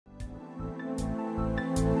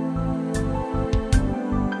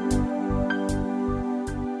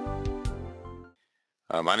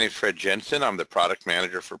My name is Fred Jensen. I'm the product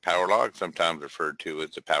manager for PowerLog, sometimes referred to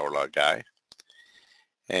as the PowerLog guy.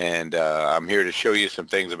 And I'm here to show you some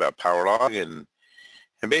things about PowerLog and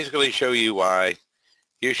basically show you why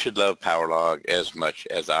you should love PowerLog as much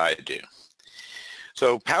as I do.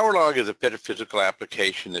 So PowerLog is a petrophysical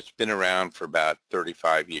application that's been around for about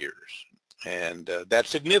 35 years. And that's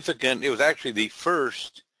significant. It was actually the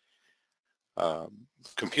first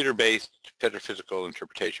computer-based petrophysical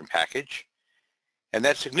interpretation package. And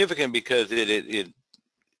that's significant because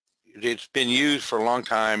it's been used for a long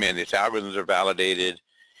time and its algorithms are validated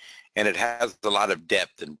and it has a lot of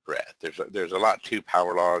depth and breadth. There's a lot to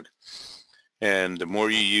PowerLog, and the more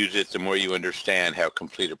you use it, the more you understand how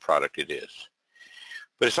complete a product it is.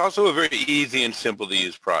 But it's also a very easy and simple to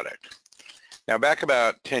use product. Now back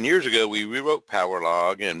about 10 years ago, we rewrote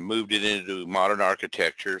PowerLog and moved it into modern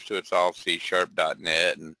architecture, so it's all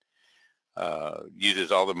C#.net and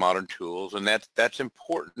uses all the modern tools, and that's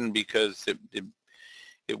important because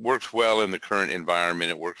it works well in the current environment.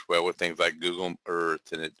 It works well with things like Google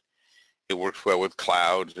Earth, and it works well with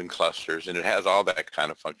clouds and clusters, and it has all that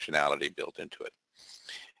kind of functionality built into it.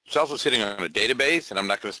 It's also sitting on a database, and I'm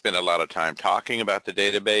not going to spend a lot of time talking about the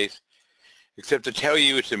database, except to tell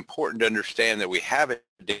you it's important to understand that we have a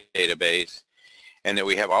database and that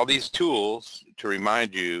we have all these tools to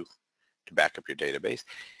remind you to back up your database.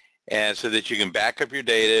 And so that you can back up your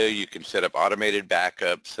data, you can set up automated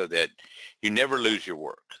backups so that you never lose your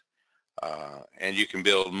work. And you can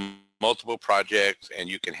build multiple projects, and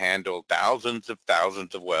you can handle thousands of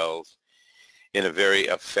wells in a very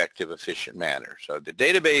effective, efficient manner. So the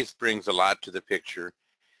database brings a lot to the picture,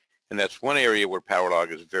 and that's one area where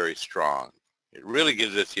PowerLog is very strong. It really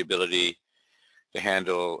gives us the ability to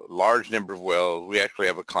handle a large number of wells. We actually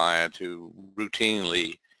have a client who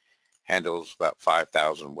routinely handles about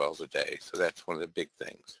 5,000 wells a day, so that's one of the big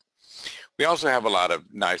things. We also have a lot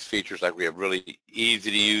of nice features, like we have really easy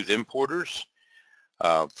to use importers.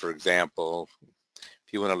 For example,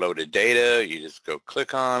 if you want to load a data, you just go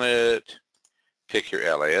click on it, pick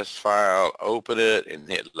your LAS file, open it, and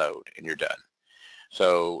hit load, and you're done.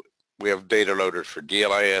 So we have data loaders for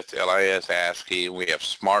DLIS, LIS, ASCII, and we have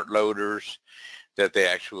smart loaders that they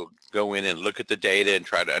actually go in and look at the data and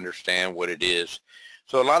try to understand what it is.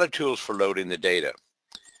 So a lot of tools for loading the data.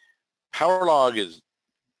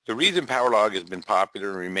 The reason PowerLog has been popular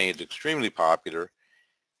and remains extremely popular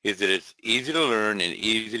is that it's easy to learn and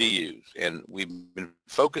easy to use. And we've been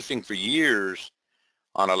focusing for years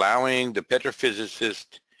on allowing the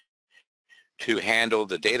petrophysicist to handle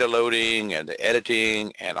the data loading and the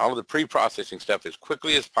editing and all of the pre-processing stuff as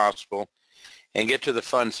quickly as possible and get to the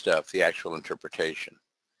fun stuff, the actual interpretation.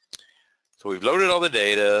 So we've loaded all the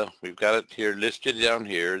data. We've got it here listed down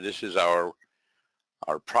here. This is our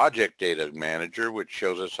project data manager, which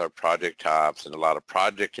shows us our project tops and a lot of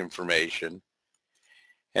project information.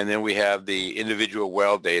 And then we have the individual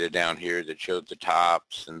well data down here that shows the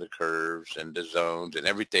tops and the curves and the zones and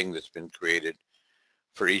everything that's been created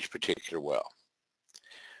for each particular well.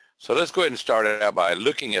 So let's go ahead and start it out by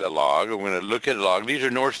looking at a log. We're going to look at a log. These are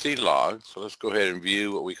North Sea logs. So let's go ahead and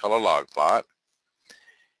view what we call a log plot.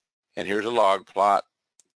 And here's a log plot.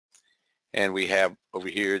 And we have over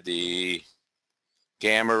here the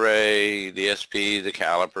gamma ray, the SP, the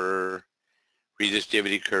caliper,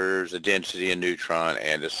 resistivity curves, the density, a neutron,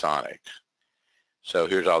 and a sonic. So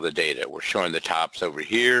here's all the data. We're showing the tops over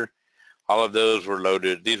here. All of those were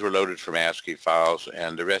loaded. These were loaded from ASCII files,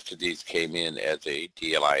 and the rest of these came in as a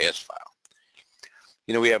DLIS file.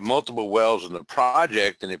 You know, we have multiple wells in the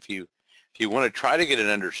project, and if you want to try to get an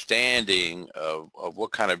understanding of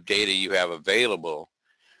what kind of data you have available,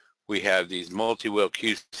 we have these multi-well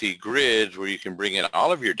QC grids where you can bring in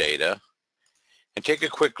all of your data and take a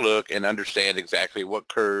quick look and understand exactly what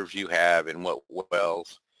curves you have and what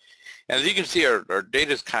wells. And as you can see, our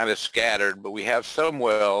data is kind of scattered, but we have some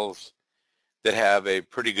wells that have a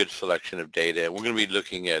pretty good selection of data. And we're going to be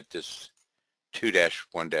looking at this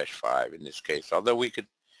 2-1-5 in this case, although we could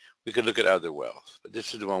look at other wells, but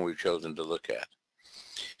this is the one we've chosen to look at.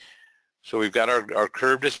 So we've got our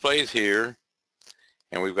curve displays here,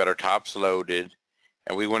 and we've got our tops loaded,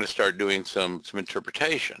 and we want to start doing some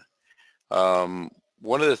interpretation.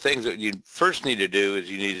 One of the things that you first need to do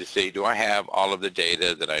is you need to see, do I have all of the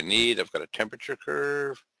data that I need? I've got a temperature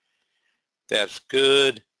curve. That's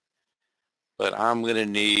good. But I'm going to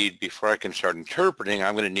need, before I can start interpreting,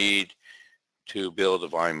 I'm going to need to build a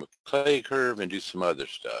volume of clay curve and do some other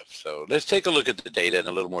stuff. So let's take a look at the data in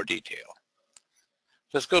a little more detail.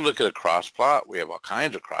 Let's go look at a cross plot. We have all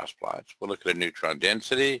kinds of cross plots. We'll look at a neutron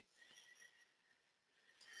density.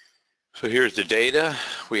 So here's the data.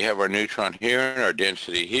 We have our neutron here and our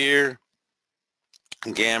density here.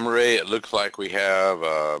 gamma ray, it looks like we have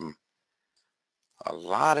a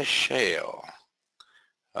lot of shale,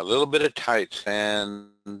 a little bit of tight sand,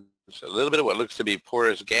 a little bit of what looks to be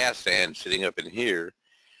porous gas sand sitting up in here.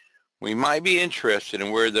 We might be interested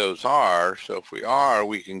in where those are, so if we are,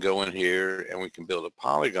 we can go in here and we can build a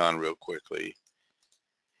polygon real quickly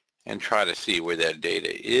and try to see where that data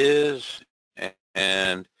is.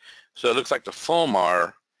 And so it looks like the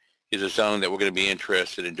fulmar is a zone that we're going to be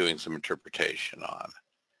interested in doing some interpretation on.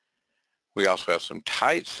 We also have some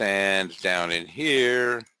tight sands down in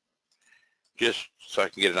here, just so I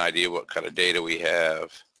can get an idea what kind of data we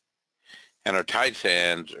have. And our tight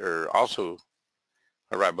sands are also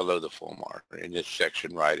right below the fulmar in this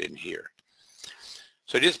section right in here.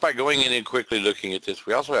 So just by going in and quickly looking at this,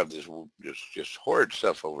 we also have this just horrid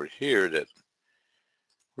stuff over here that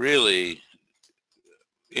really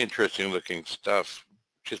interesting looking stuff.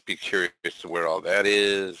 Just be curious to where all that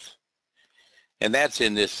is. And that's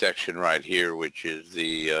in this section right here, which is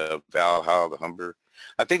the Valhalla, the Humber.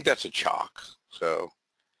 I think that's a chalk. So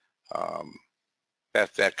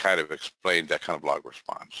that kind of explains that kind of log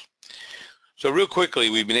response. So real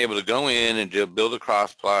quickly, we've been able to go in and just build a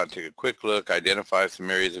cross plot, take a quick look, identify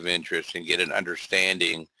some areas of interest, and get an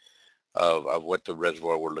understanding of what the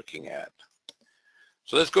reservoir we're looking at.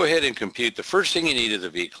 So let's go ahead and compute. The first thing you need is a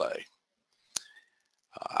V-clay.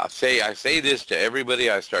 I say this to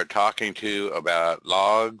everybody I start talking to about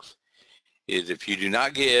logs, is if you do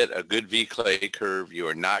not get a good V-clay curve, you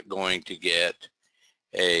are not going to get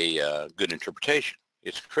a good interpretation.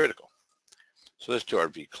 It's critical. So let's do our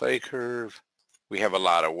V-clay curve. We have a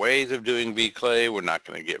lot of ways of doing V-clay. We're not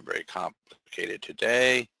going to get very complicated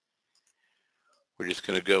today. We're just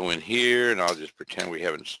going to go in here, and I'll just pretend we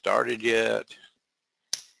haven't started yet.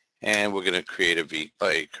 And we're going to create a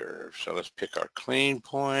V-clay curve. So let's pick our clean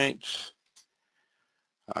points.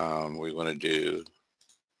 We want to do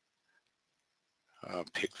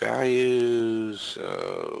pick values.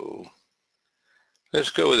 So let's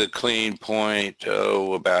go with a clean point,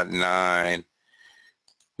 about 9.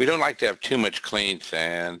 We don't like to have too much clean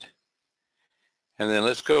sand. And then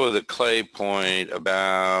let's go with a clay point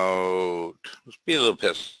about, let's be a little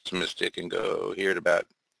pessimistic and go here at about,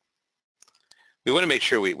 we want to make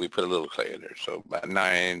sure we put a little clay in there, so about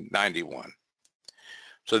 91.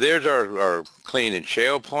 So there's our clean and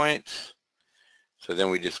shale points. So then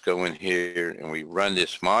we just go in here and we run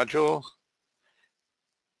this module.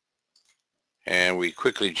 And we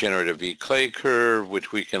quickly generate a V-clay curve,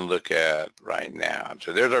 which we can look at right now.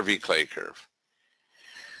 So there's our V-clay curve.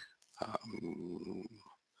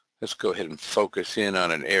 Let's go ahead and focus in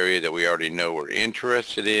on an area that we already know we're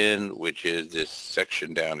interested in, which is this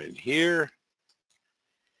section down in here.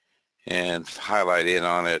 And highlight in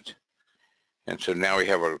on it. And so now we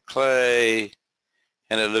have our clay,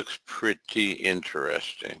 and it looks pretty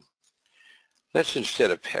interesting. Let's,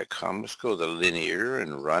 instead of petcom, let's go to the linear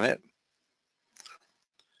and run it.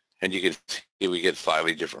 And you can see we get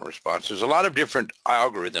slightly different responses. There's a lot of different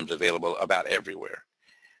algorithms available about everywhere.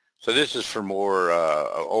 So this is for more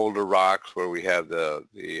older rocks where we have the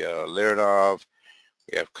Leonov,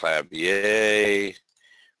 we have Clavier,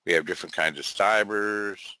 we have different kinds of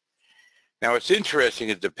Stibers. Now what's interesting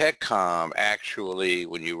is the petcom actually,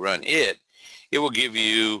 when you run it, it will give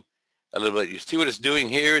you a little bit. You see what it's doing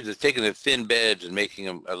here is it's taking the thin beds and making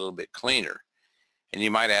them a little bit cleaner. And you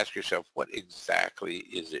might ask yourself, what exactly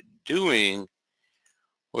is it doing?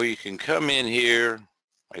 Well, you can come in here.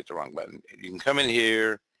 I hit the wrong button. You can come in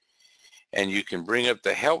here and you can bring up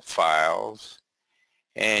the help files,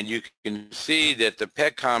 and you can see that the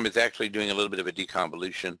petcom is actually doing a little bit of a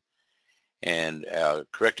deconvolution and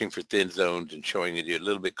correcting for thin zones and showing it a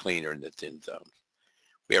little bit cleaner in the thin zones.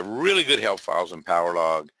 We have really good help files in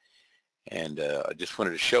PowerLog, and I just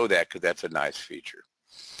wanted to show that because that's a nice feature.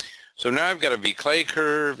 So now I've got a V-clay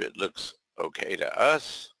curve. It looks okay to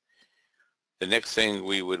us. The next thing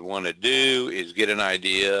we would want to do is get an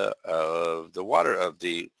idea of the water, of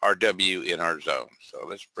the RW in our zone. So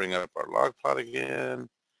let's bring up our log plot again.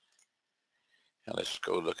 And let's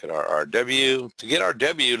go look at our RW. To get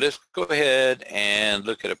RW, let's go ahead and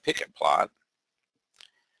look at a picket plot.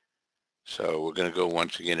 So we're going to go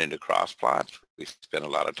once again into crossplots. We spent a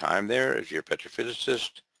lot of time there as your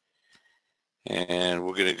petrophysicist. And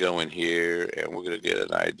we're going to go in here and we're going to get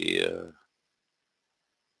an idea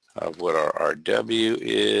of what our RW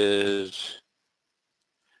is.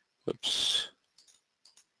 Whoops.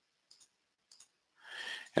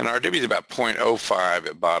 And RW is about 0.05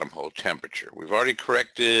 at bottom hole temperature. We've already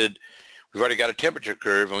corrected, we've already got a temperature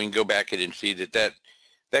curve, and we can go back in and see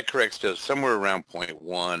that corrects to somewhere around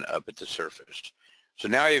 0.1 up at the surface. So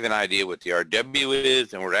now you have an idea what the RW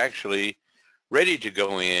is, and we're actually ready to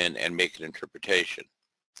go in and make an interpretation.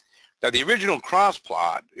 Now the original cross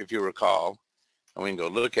plot, if you recall, and we can go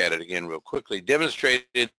look at it again real quickly,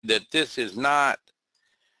 demonstrated that this is not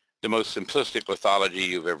the most simplistic lithology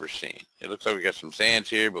you've ever seen. It looks like we got some sands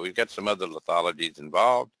here, but we've got some other lithologies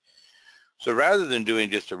involved. So rather than doing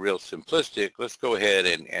just a real simplistic, let's go ahead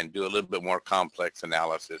and do a little bit more complex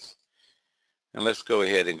analysis. And let's go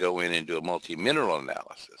ahead and go in and do a multi-mineral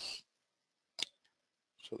analysis.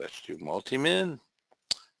 So let's do multi-min,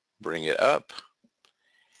 bring it up.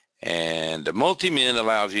 And the multi-min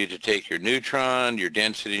allows you to take your neutron, your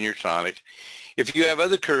density, and your sonic. If you have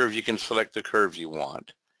other curves, you can select the curves you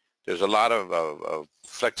want. There's a lot of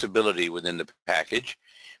flexibility within the package,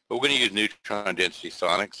 but we're going to use neutron density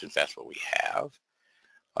sonic since that's what we have.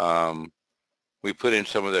 We put in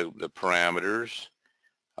some of the parameters.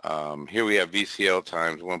 Here we have VCL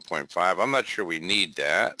times 1.5. I'm not sure we need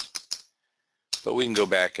that, but we can go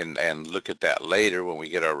back and look at that later when we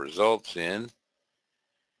get our results in.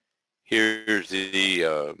 Here's the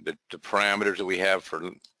parameters that we have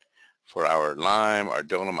for our lime, our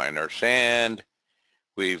dolomite, and our sand.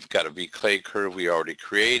 We've got a V-clay curve we already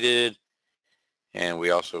created, and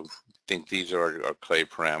we also think these are our clay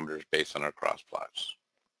parameters based on our cross plots.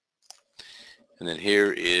 And then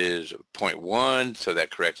here is 0.1, so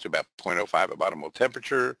that corrects to about 0.05 at bottom hole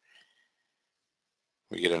temperature.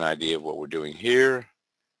 We get an idea of what we're doing here.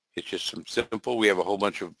 It's just some simple. We have a whole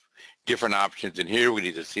bunch of different options in here. We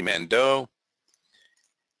need to cement dough.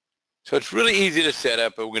 So it's really easy to set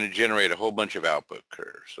up, but we're going to generate a whole bunch of output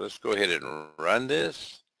curves. So let's go ahead and run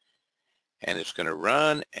this. And it's going to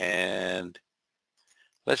run, and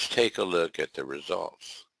let's take a look at the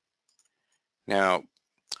results. Now,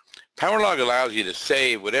 PowerLog allows you to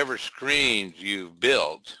save whatever screens you've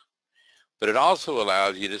built, but it also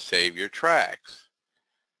allows you to save your tracks.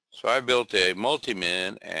 So I built a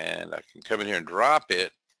multi-min, and I can come in here and drop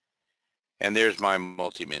it, and there's my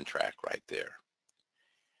multi-min track right there.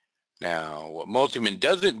 Now, what multi-min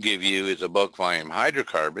doesn't give you is a bulk volume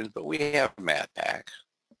hydrocarbons, but we have MathPack.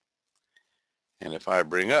 And if I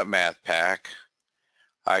bring up MathPack,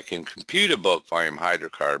 I can compute a bulk volume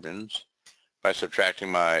hydrocarbons by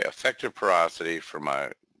subtracting my effective porosity from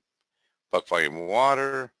my bulk volume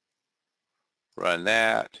water, run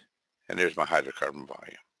that, and there's my hydrocarbon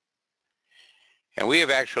volume. And we have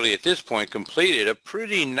actually, at this point, completed a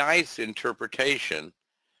pretty nice interpretation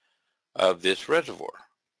of this reservoir.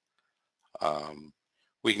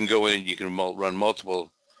 We can go in and you can run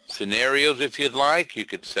multiple scenarios if you'd like. You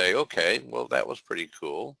could say, okay, well, that was pretty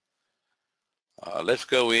cool. Let's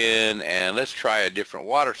go in and let's try a different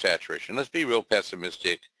water saturation. Let's be real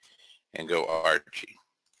pessimistic and go Archie.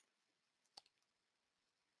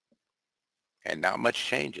 And not much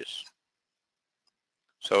changes.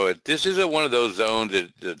 So this is one of those zones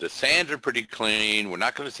that the sands are pretty clean. We're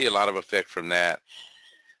not going to see a lot of effect from that.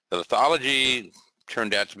 The lithology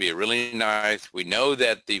turned out to be really nice. We know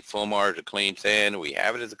that the Fulmar is a clean sand. We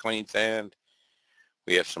have it as a clean sand.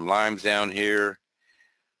 We have some limes down here.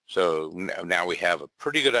 So now we have a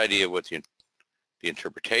pretty good idea of what the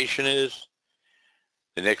interpretation is.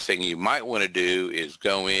 The next thing you might want to do is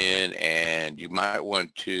go in and you might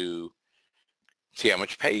want to see how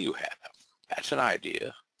much pay you have. That's an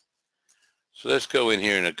idea. So let's go in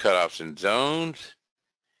here in the cutoffs and zones.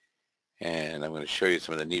 And I'm going to show you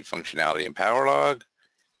some of the neat functionality in PowerLog.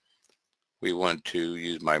 We want to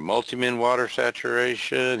use my multi-min water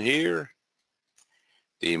saturation here,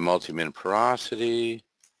 the multi-min porosity,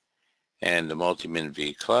 and the multi-min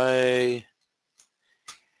V-clay.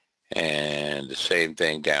 And the same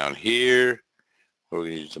thing down here. We're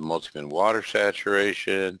going to use the multi-min water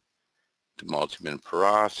saturation, the multi-min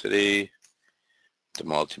porosity, the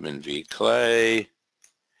multi-min V-clay.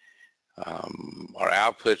 Our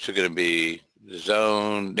outputs are going to be the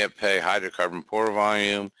zone, net pay, hydrocarbon pore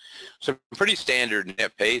volume, some pretty standard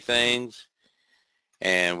net pay things.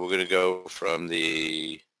 And we're going to go from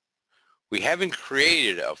we haven't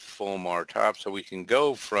created a Fulmar top, so we can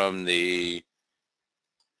go from the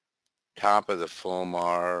top of the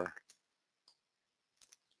Fulmar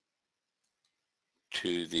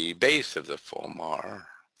to the base of the Fulmar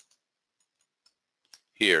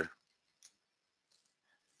here.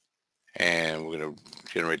 And we're going to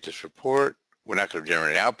generate this report. We're not going to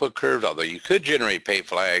generate output curves, although you could generate pay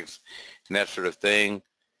flags and that sort of thing.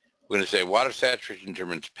 We're going to say water saturation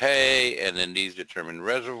determines pay, and then these determine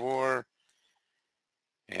reservoir.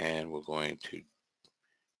 And we're going to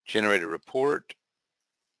generate a report.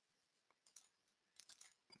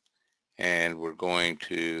 And we're going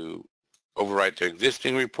to overwrite the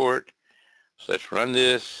existing report. So let's run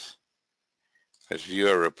this. Let's view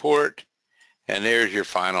our report. And there's your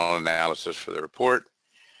final analysis for the report.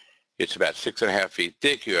 It's about 6.5 feet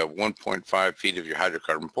thick. You have 1.5 feet of your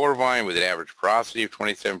hydrocarbon pore volume with an average porosity of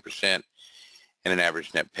 27% and an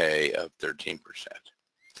average net pay of 13%.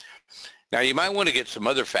 Now you might want to get some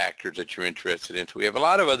other factors that you're interested in. So we have a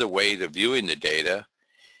lot of other ways of viewing the data.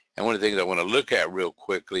 And one of the things I want to look at real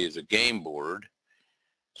quickly is a game board.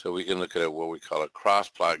 So we can look at what we call a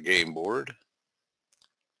cross-plot game board.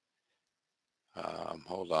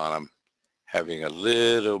 Hold on, I'm having a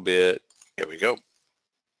little bit, here we go.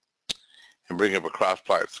 And bring up a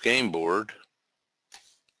cross-plots game board.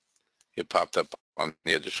 It popped up on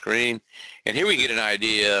the other screen. And here we get an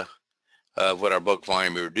idea of what our bulk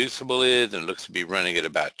volume irreducible is, and it looks to be running at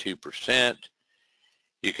about 2%.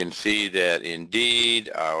 You can see that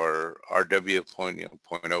indeed our RW of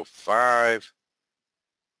 0.05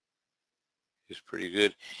 is pretty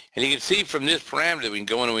good. And you can see from this parameter that we can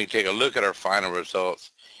go in and we can take a look at our final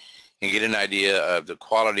results and get an idea of the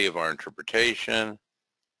quality of our interpretation.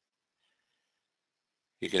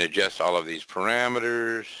 You can adjust all of these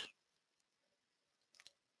parameters.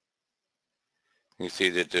 You see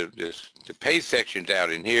that the pay section's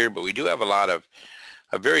out in here, but we do have a lot of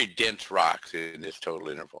very dense rocks in this total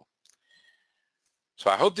interval. So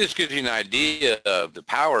I hope this gives you an idea of the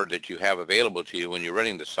power that you have available to you when you're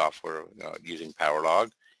running the software using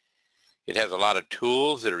PowerLog. It has a lot of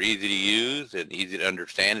tools that are easy to use and easy to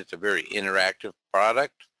understand. It's a very interactive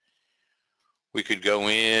product. We could go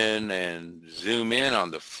in and zoom in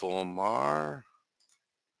on the fulmar.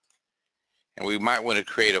 And we might want to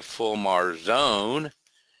create a fulmar zone.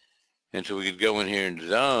 And so we could go in here and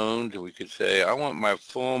zone, and we could say, I want my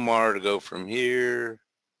fulmar to go from here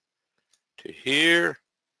to here.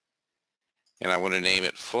 And I want to name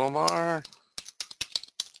it fulmar.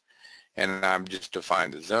 And I'm just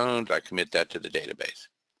define the zones. I commit that to the database.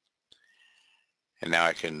 And now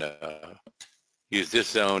I can use this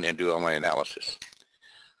zone and do all my analysis.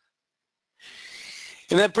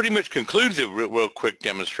 And that pretty much concludes a real quick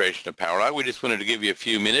demonstration of PowerLog. We just wanted to give you a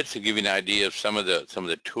few minutes to give you an idea of some of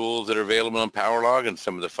the tools that are available on PowerLog and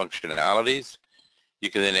some of the functionalities. You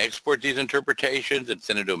can then export these interpretations and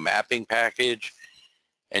send it to a mapping package,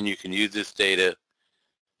 and you can use this data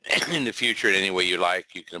in the future in any way you like.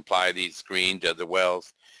 You can apply these screens to other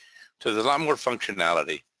wells. So there's a lot more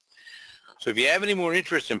functionality. So if you have any more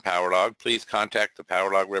interest in PowerLog, please contact the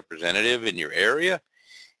PowerLog representative in your area,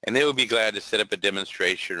 and they will be glad to set up a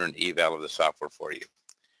demonstration or an eval of the software for you.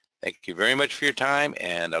 Thank you very much for your time,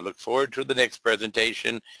 and I look forward to the next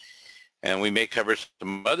presentation. And we may cover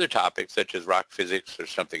some other topics such as rock physics or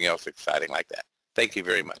something else exciting like that. Thank you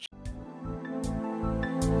very much.